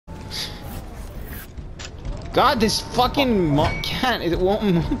God, this fucking cat, it won't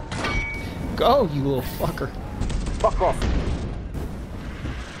move. Go, you little fucker. Fuck off.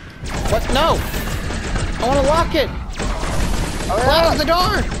 What? No! I want to lock it! Close the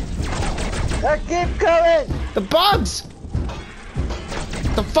door! I keep coming! The bugs!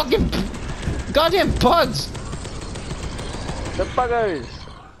 The fucking goddamn bugs! The buggers!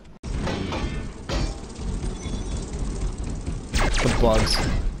 The bugs.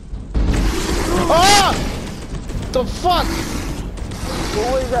 Ah! The fuck?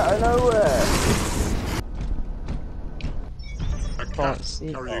 Always out of nowhere. A cat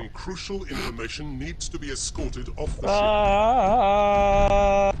carrying crucial information needs to be escorted off the ship.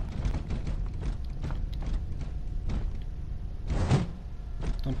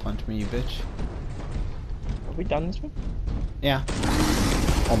 Don't punch me, you bitch. Have we done this one? Yeah.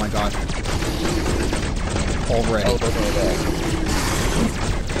 Oh my god. Already. Oh, they're there.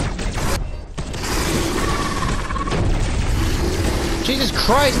 Jesus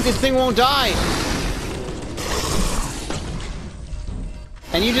Christ, this thing won't die!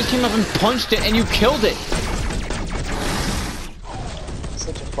 And you just came up and punched it and you killed it!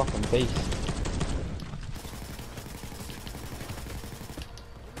 Such a fucking beast.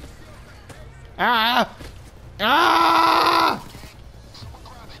 Ah! Ah!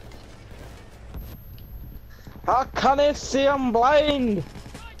 How can I see I'm blind?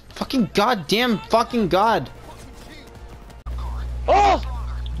 Fucking goddamn fucking god! Oh!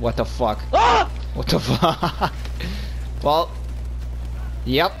 What the fuck? Ah! What the fuck? Well,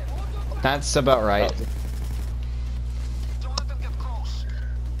 yep, that's about right.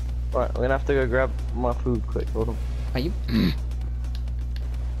 Right, we're gonna have to go grab my food quick. Hold on. Are you?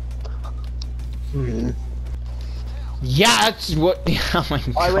 Yeah, that's what. Oh my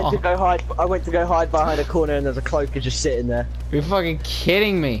god! I went to go hide behind a corner, and there's a cloaker just sitting there. You're fucking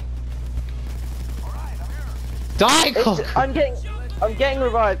kidding me! Die, cloaker! I'm getting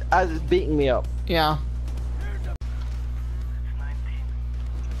revived as it's beating me up. Yeah.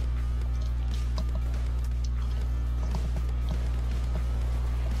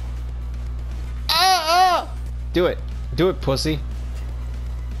 Do it. Do it, pussy.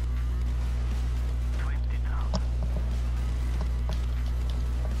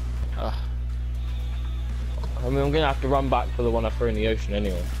 I mean, I'm gonna have to run back for the one I threw in the ocean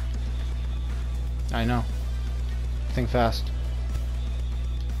anyway. I know. Think fast.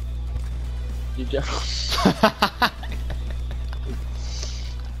 You just...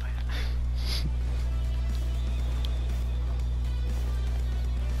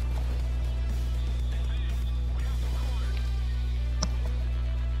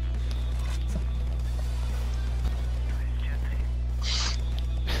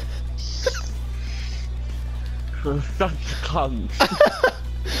 Such a cunt.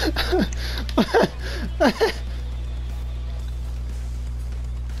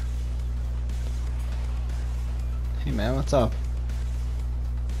 Hey man, what's up?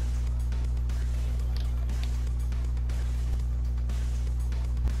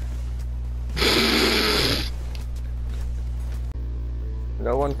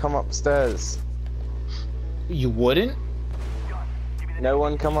 No one come upstairs. You wouldn't? No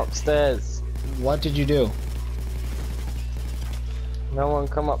one come upstairs. What did you do? No one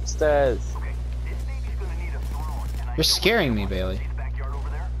come upstairs. You're scaring me, Bailey.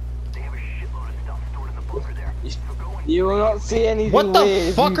 You will not see anything. What the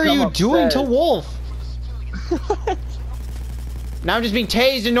weird fuck are you doing to upstairs. Wolf? Now I'm just being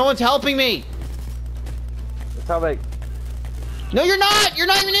tased and no one's helping me! It's how big. No, you're not! You're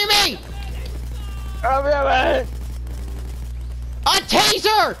not even near me! Oh, man. A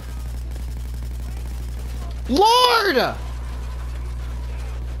taser! Lord!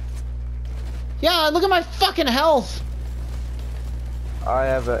 Yeah, look at my fucking health! I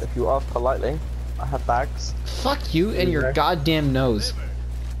have, if you ask politely, I have bags. Fuck you and your goddamn nose.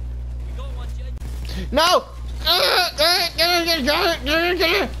 No! Oh,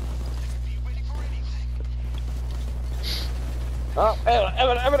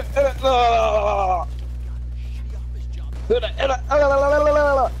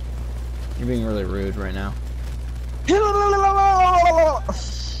 You're being really rude right now.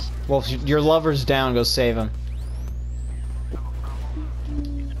 Well, if your lover's down, go save him.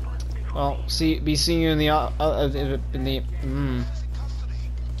 Well, be seeing you in the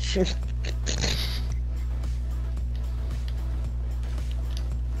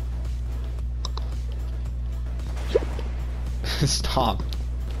Stop.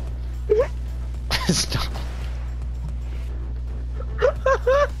 Stop.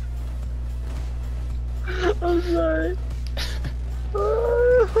 I'm sorry.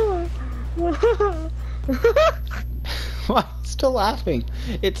 Why? Still laughing.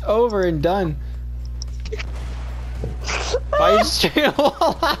 It's over and done. Why are you straight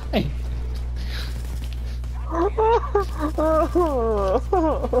up laughing?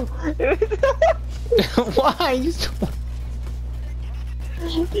 Why? You still...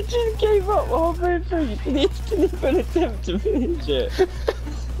 You just gave up halfway through. You didn't even attempt to finish it.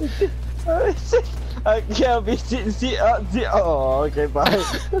 Okay, I'll be sit up. Oh, okay, bye.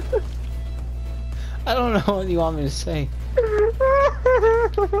 I don't know what you want me to say.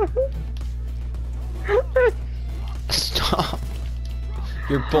 Stop.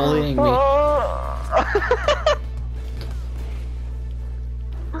 You're bullying me.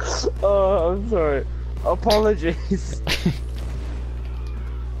 Oh, I'm sorry. Apologies.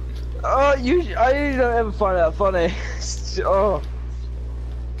 Oh, I usually don't ever find that funny. Oh.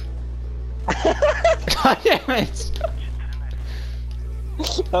 God damn it.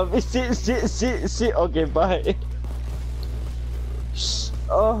 Sit. Okay, bye.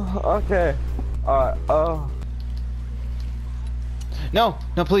 Oh, okay. Alright, oh. No,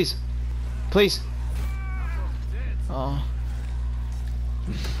 please. Please. Oh.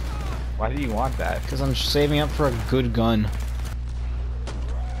 Why do you want that? Because I'm saving up for a good gun.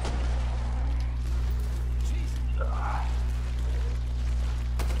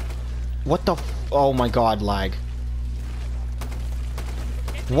 What the f— oh my god, lag.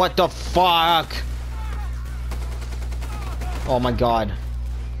 What the fuck? Oh my god.